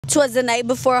'Twas the night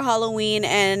before Halloween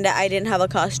and I didn't have a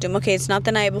costume. Okay, it's not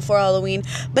the night before Halloween,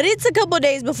 but it's a couple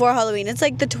days before Halloween. It's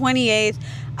like the 28th.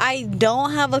 I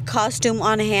don't have a costume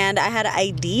on hand. I had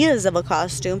ideas of a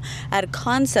costume. I had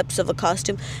concepts of a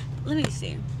costume. Let me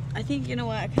see. I think, you know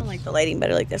what, I kind of like the lighting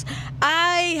better like this.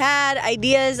 I had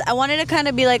ideas. I wanted to kind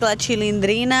of be like La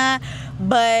Chilindrina,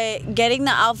 but getting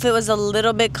the outfit was a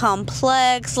little bit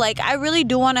complex. Like, I really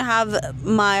do want to have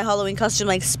my Halloween costume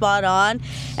like spot on,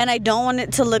 and I don't want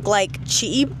it to look like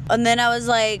cheap. And then I was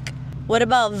like, what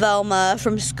about Velma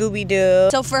from Scooby-Doo?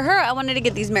 So for her, I wanted to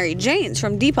get these Mary Janes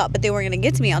from Depop, but they weren't going to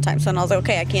get to me on time. So I was like,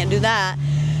 okay, I can't do that.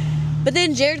 But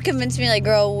then Jared convinced me, like,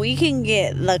 girl, we can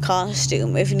get the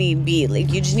costume if need be.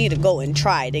 Like, you just need to go and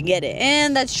try to get it.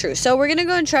 And that's true. So we're going to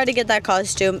go and try to get that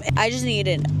costume. I just need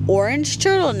an orange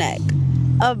turtleneck,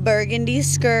 a burgundy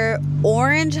skirt,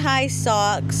 orange high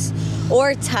socks,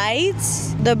 or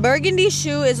tights. The burgundy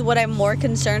shoe is what I'm more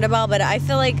concerned about, but I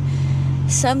feel like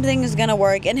something is gonna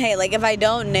work. And hey, like, if I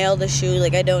don't nail the shoe,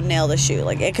 like, I don't nail the shoe.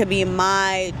 Like, it could be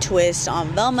my twist on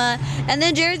Velma. And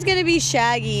then Jared's gonna be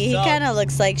Shaggy. He kind of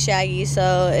looks like Shaggy,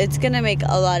 so it's gonna make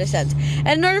a lot of sense.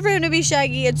 And in order for him to be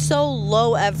Shaggy, it's so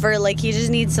low effort. Like, he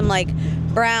just needs some like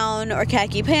brown or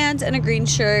khaki pants and a green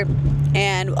shirt.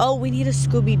 And oh, we need a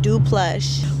Scooby-Doo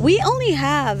plush. We only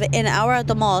have an hour at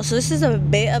the mall, so this is a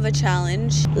bit of a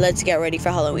challenge. Let's get ready for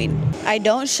Halloween. I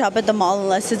don't shop at the mall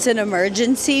unless it's an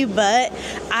emergency, but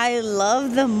I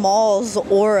love the mall's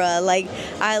aura. Like,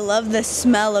 I love the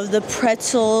smell of the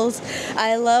pretzels.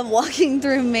 I love walking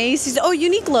through Macy's. Oh,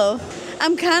 Uniqlo.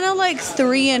 I'm kind of like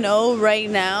 3-0 right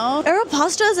now.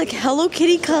 Aeropostale has like Hello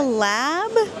Kitty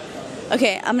collab.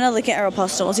 Okay, I'm gonna look at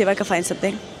Aeropostale. We'll see if I can find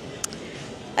something.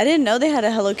 I didn't know they had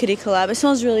a Hello Kitty collab. It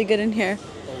smells really good in here.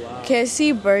 Oh, wow. Okay, I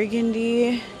see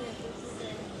burgundy.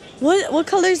 What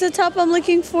color is the top I'm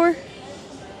looking for?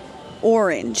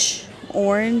 Orange.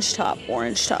 Orange top.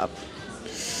 Orange top.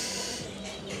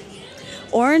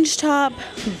 Orange top,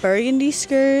 burgundy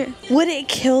skirt. Would it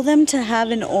kill them to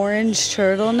have an orange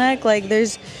turtleneck? Like,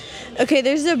 there's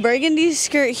a burgundy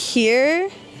skirt here,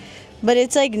 but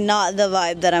it's like not the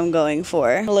vibe that I'm going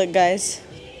for. Look, guys.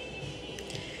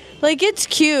 Like, it's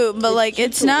cute, but like,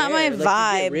 it's not my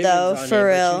vibe though, for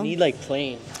real. You need like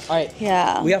plain. All right.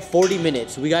 Yeah. We have 40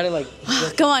 minutes. We gotta like.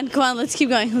 Come on. Let's keep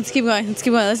going.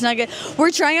 Let's not get. We're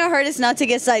trying our hardest not to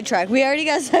get sidetracked. We already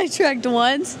got sidetracked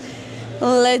once.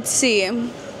 Let's see.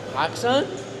 Paxton?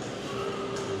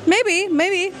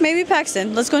 Maybe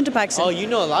Paxton. Let's go into Paxton. Oh, you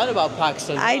know a lot about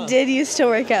Paxton. Huh? I did used to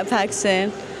work at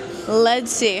Paxton.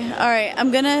 Let's see. All right,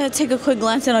 I'm gonna take a quick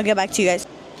glance and I'll get back to you guys.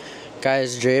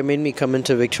 Guys, Drea made me come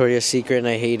into Victoria's Secret and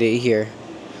I hate it here.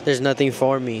 There's nothing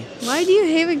for me. Why do you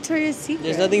hate Victoria's Secret?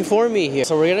 There's nothing for me here.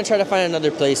 So we're gonna try to find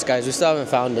another place, guys. We still haven't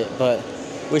found it, but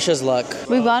wish us luck.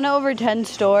 We've gone to over 10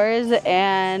 stores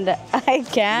and I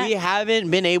can't. We haven't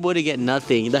been able to get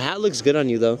nothing. The hat looks good on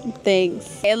you though.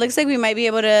 Thanks. It looks like we might be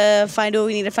able to find what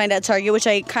we need to find at Target, which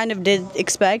I kind of did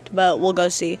expect, but we'll go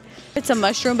see. It's a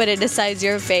mushroom, but it decides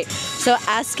your fate. So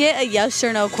ask it a yes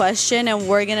or no question and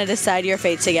we're gonna decide your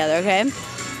fate together, okay?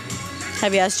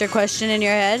 Have you asked your question in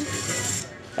your head?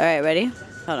 All right, ready?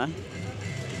 Hold on.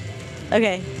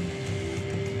 Okay.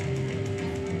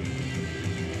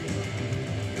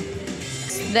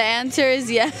 The answer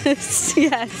is yes.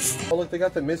 Yes. Oh, look, they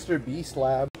got the Mr. Beast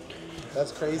lab.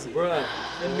 That's crazy. Bruh,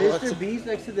 and Mr. Beast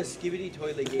next to the Skibbity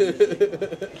toilet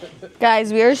game.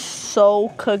 Guys, we are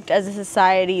so cooked as a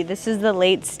society. This is the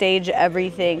late stage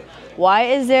everything. Why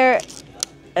is there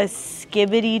a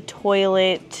Skibbity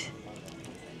toilet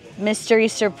mystery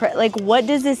surprise? Like, what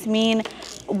does this mean?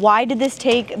 Why did this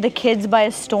take the kids by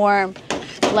a storm?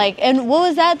 Like, and what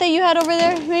was that you had over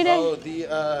there, Mayday? Oh, the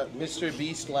Mr.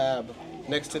 Beast lab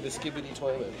next to the Skibbity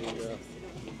toilet.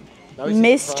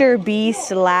 Mr.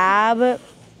 Beast lab.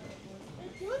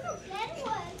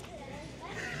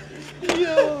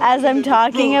 As I'm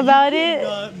talking about it.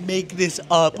 Not make this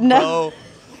up, No.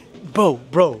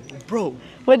 Bro.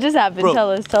 What just happened? Bro,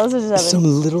 Tell us what just happened. Some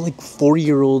little like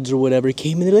 4-year-olds or whatever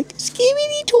came and they're like,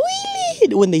 Skibbity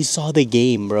toilet, when they saw the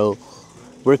game, bro.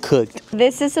 We're cooked.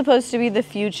 This is supposed to be the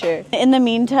future. In the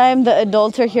meantime, the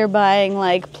adults are here buying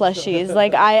like plushies.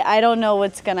 Like, I don't know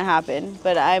what's gonna happen,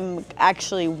 but I'm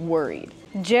actually worried.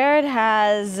 Jared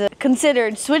has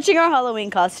considered switching our Halloween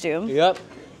costume. Yep.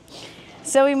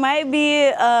 So we might be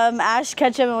Ash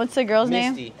Ketchum and what's the girl's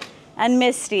name? And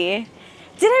Misty.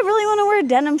 Did I really want to wear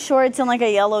denim shorts and like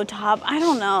a yellow top? I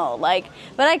don't know. Like,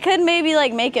 but I could maybe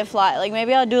like make it fly. Like,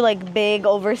 maybe I'll do like big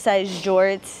oversized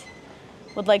jorts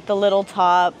with like the little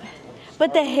top.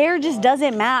 But the hair just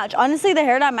doesn't match. Honestly, the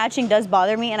hair not matching does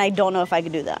bother me and I don't know if I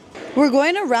could do that. We're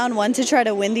going to round 1 to try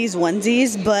to win these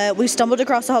onesies, but we stumbled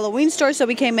across a Halloween store, so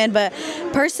we came in. But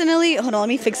personally, hold on, let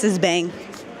me fix this bang.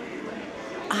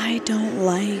 I don't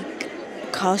like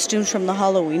costumes from the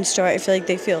Halloween store. I feel like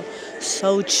they feel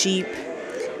so cheap.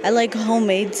 I like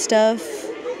homemade stuff.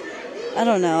 I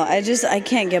don't know. I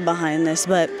can't get behind this,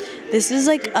 but this is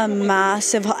like a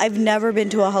massive, I've never been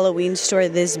to a Halloween store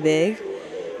this big.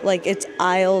 Like it's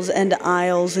aisles and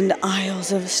aisles and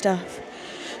aisles of stuff.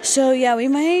 So yeah, we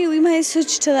might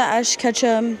switch to the Ash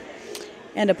Ketchum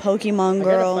and a Pokemon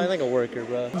girl. I gotta find like a worker,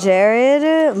 bro.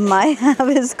 Jared might have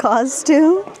his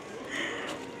costume.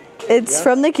 It's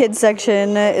from the kids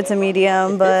section. It's a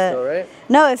medium, but though, right?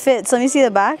 no, it fits. Let me see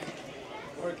the back.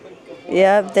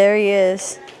 Yep, there he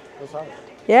is.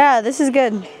 Yeah, this is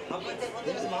good.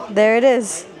 There it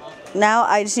is. Now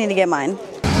I just need to get mine.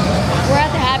 We're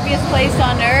at the happiest place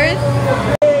on earth.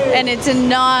 And it's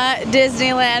not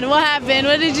Disneyland. What happened?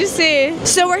 What did you see?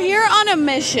 So we're here on a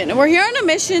mission. We're here on a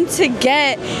mission to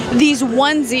get these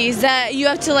onesies that you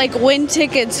have to like win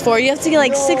tickets for. You have to get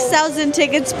like 6,000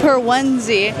 tickets per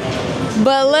onesie.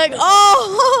 But look,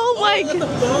 oh my god.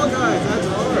 That's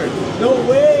hard. No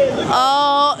way.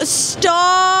 Oh,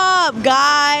 stop,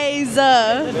 guys.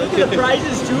 The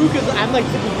prizes too, because I'm like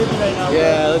 50-50 right now.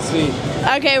 Yeah, let's see.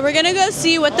 Okay, we're gonna go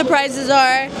see what the prizes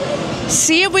are.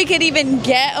 See if we could even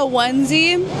get a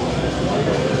onesie.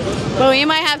 But we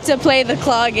might have to play the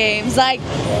claw games. Like,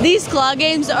 these claw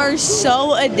games are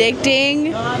so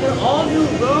addicting. They're all new,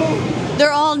 bro.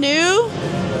 They're all new?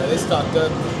 Yeah, they stocked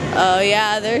up. Oh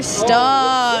yeah, they're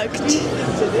stocked.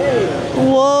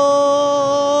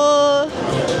 Whoa.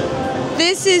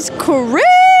 This is crazy.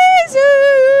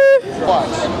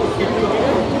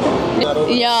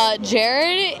 Yeah,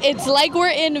 Jared, it's like we're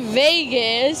in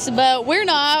Vegas, but we're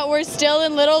not. We're still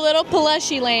in little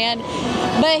plushy land.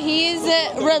 But he's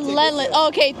relentless.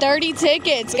 Okay, 30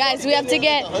 tickets. Guys, we have to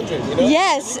get...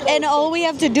 Yes, and all we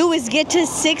have to do is get to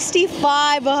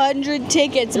 6,500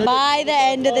 tickets by the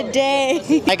end of the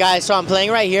day. Hi guys, so I'm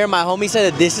playing right here. My homie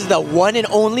said that this is the one and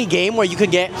only game where you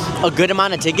could get a good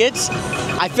amount of tickets.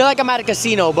 I feel like I'm at a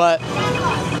casino, but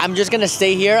I'm just gonna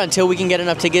stay here until we can get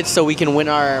enough tickets so we can win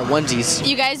our onesies.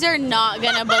 You guys are not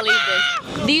gonna believe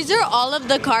this. These are all of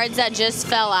the cards that just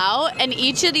fell out, and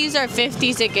each of these are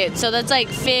 50 tickets. So that's like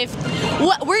 50.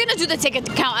 What? We're gonna do the ticket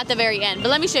count at the very end, but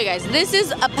let me show you guys. This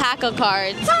is a pack of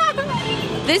cards.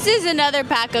 This is another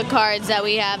pack of cards that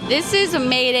we have. This is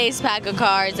Mayday's pack of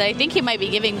cards. I think he might be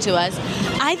giving to us.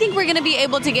 I think we're gonna be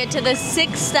able to get to the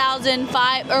 6,000,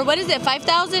 or what is it,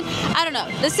 5,000? I don't know,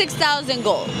 the 6,000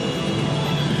 goal.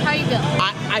 How you feel?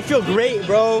 I feel great,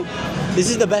 bro. This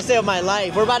is the best day of my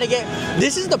life. We're about to get,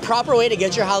 this is the proper way to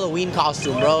get your Halloween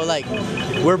costume, bro. Like,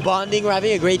 we're bonding, we're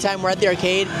having a great time, we're at the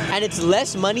arcade, and it's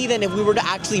less money than if we were to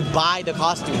actually buy the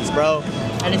costumes, bro.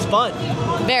 And it's fun.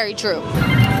 Very true.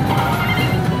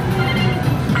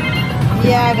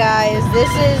 Yeah, guys,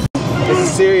 This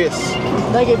is serious.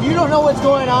 Like, if you don't know what's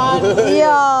going on.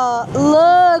 yeah,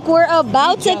 look, we're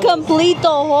about to complete the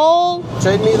whole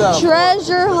Trade me the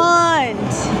treasure hunt.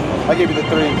 I'll give you the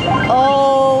 3.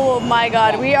 Oh my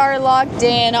god, we are locked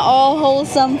in. All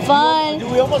wholesome fun.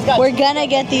 Dude, we almost got We're gonna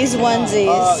get these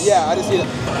onesies. Yeah, I just see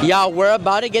that. Yeah, we're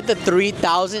about to get the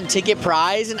 3,000 ticket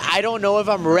prize, and I don't know if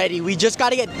I'm ready. We just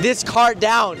got to get this card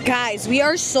down. Guys, we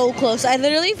are so close. I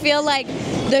literally feel like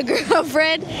the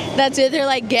girlfriend that's with her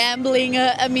like gambling,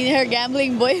 her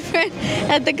gambling boyfriend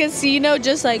at the casino,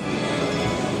 just like,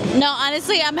 no,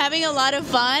 honestly, I'm having a lot of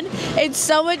fun. It's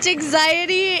so much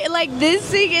anxiety. Like, this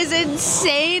thing is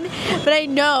insane, but I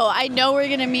know we're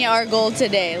gonna meet our goal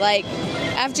today. Like,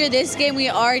 after this game, we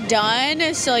are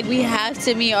done, so like we have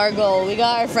to meet our goal. We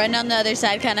got our friend on the other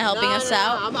side kind of helping us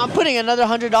out. I'm putting another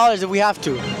 $100 if we have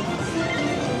to.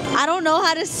 I don't know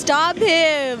how to stop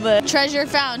him. Treasure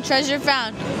found, treasure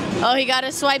found. Oh, he got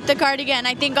to swipe the card again.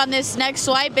 I think on this next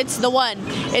swipe, it's the one.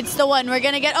 It's the one. We're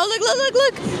going to get, oh, look, look, look,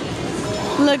 look.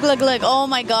 Look, look, look. Oh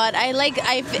my god.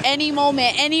 Any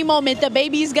moment, the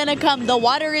baby's gonna come. The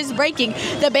water is breaking.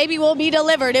 The baby will be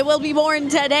delivered. It will be born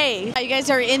today. You guys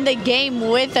are in the game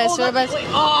with us.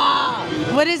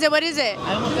 What is it? What is it?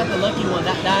 I almost got the lucky one.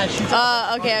 That shoots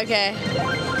out. Okay, okay.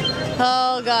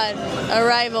 Oh god.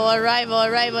 Arrival, arrival,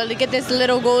 arrival. Look at this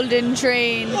little golden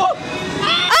train.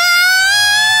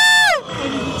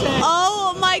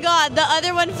 Oh my god, the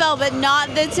other one fell, but not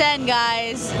the 10,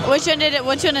 guys. Which one did it?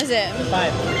 Which one is it?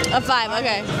 5. A 5,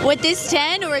 okay. With this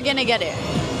 10, we're gonna get it.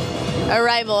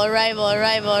 Arrival, arrival,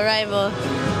 arrival, arrival.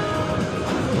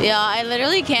 Yeah, I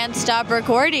literally can't stop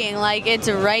recording. Like, it's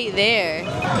right there.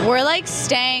 We're like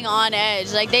staying on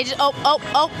edge. Like, they just, oh.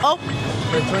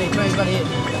 20's about to hit.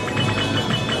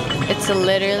 It's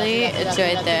literally, it's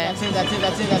right there. That's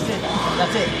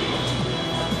it.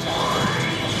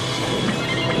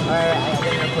 Alright, I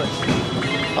think I'm gonna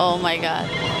push. Oh my god.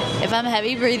 If I'm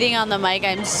heavy breathing on the mic,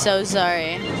 I'm so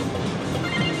sorry.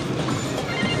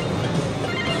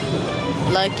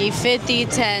 Lucky 50,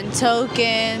 10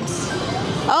 tokens.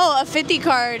 Oh, a 50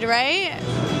 card, right?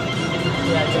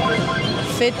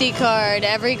 50 card.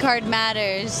 Every card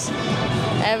matters.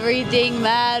 Everything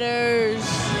matters.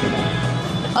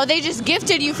 Oh, they just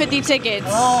gifted you 50 tickets.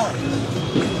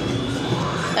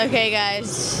 Okay,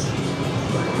 guys.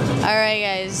 Alright,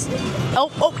 guys.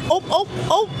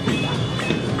 Oh.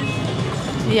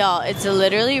 Y'all, it's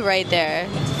literally right there.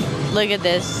 Look at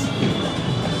this.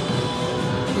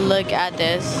 Look at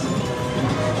this.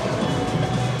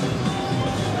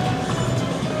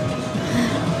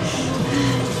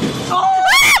 Oh!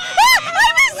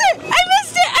 I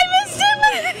missed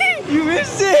it! You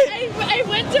missed it! I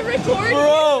went to record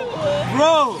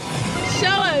Bro! Show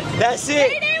us. That's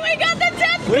it! Hey, we got the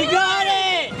 10th We got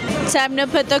it! Time to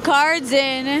put the cards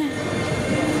in.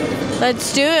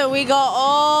 Let's do it. We got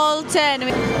all 10.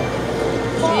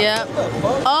 Yep.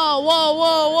 Oh,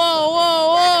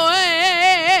 whoa.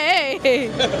 Hey.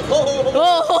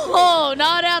 Whoa,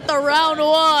 not at the round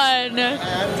one.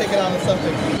 I'm taking on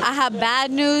something. I have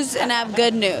bad news and I have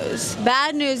good news.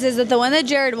 Bad news is that the one that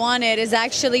Jared wanted is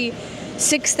actually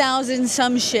 6,000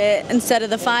 some shit instead of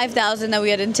the 5,000 that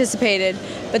we had anticipated.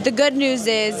 But the good news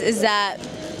is that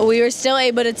we were still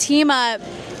able to team up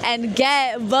and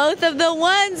get both of the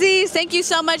onesies. Thank you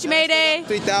so much, Mayday.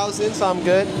 3,000, so I'm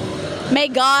good. May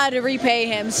God repay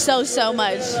him so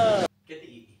much.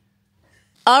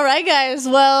 All right, guys.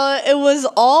 Well, it was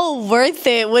all worth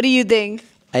it. What do you think?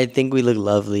 I think we look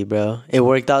lovely, bro. It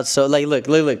worked out so, like, look.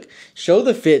 Show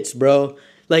the fits, bro.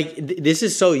 Like, this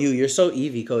is so you. You're so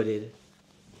Eevee coded.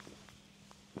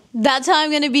 That's how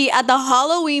I'm going to be at the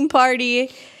Halloween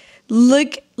party.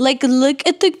 Look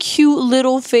at the cute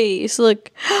little face.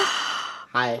 Look.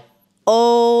 Hi.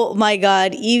 Oh my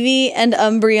god, Eevee and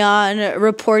Umbreon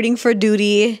reporting for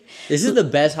duty. This is the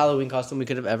best Halloween costume we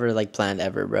could have ever, like, planned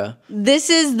ever, bro.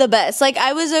 This is the best. Like,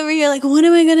 I was over here like, what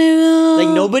am I gonna do? Like,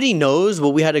 nobody knows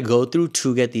what we had to go through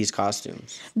to get these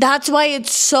costumes. That's why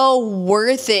it's so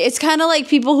worth it. It's kind of like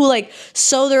people who, like,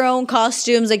 sew their own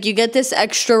costumes. Like, you get this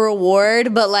extra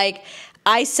reward, but, like,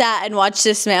 I sat and watched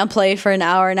this man play for an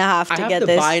hour and a half to get this.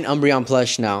 I have to buy an Umbreon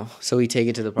plush now, so we take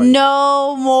it to the party.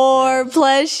 No more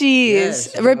plushies.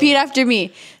 Yes, Repeat after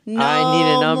me. No I need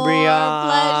an Umbreon.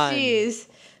 more plushies.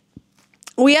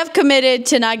 We have committed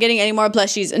to not getting any more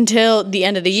plushies until the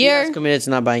end of the year. He's committed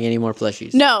to not buying any more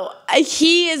plushies. No,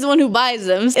 he is the one who buys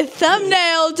them. It's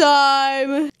thumbnail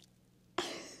time.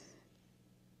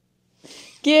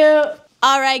 Cute.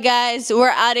 All right, guys, we're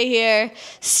out of here.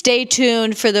 Stay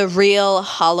tuned for the real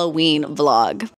Halloween vlog.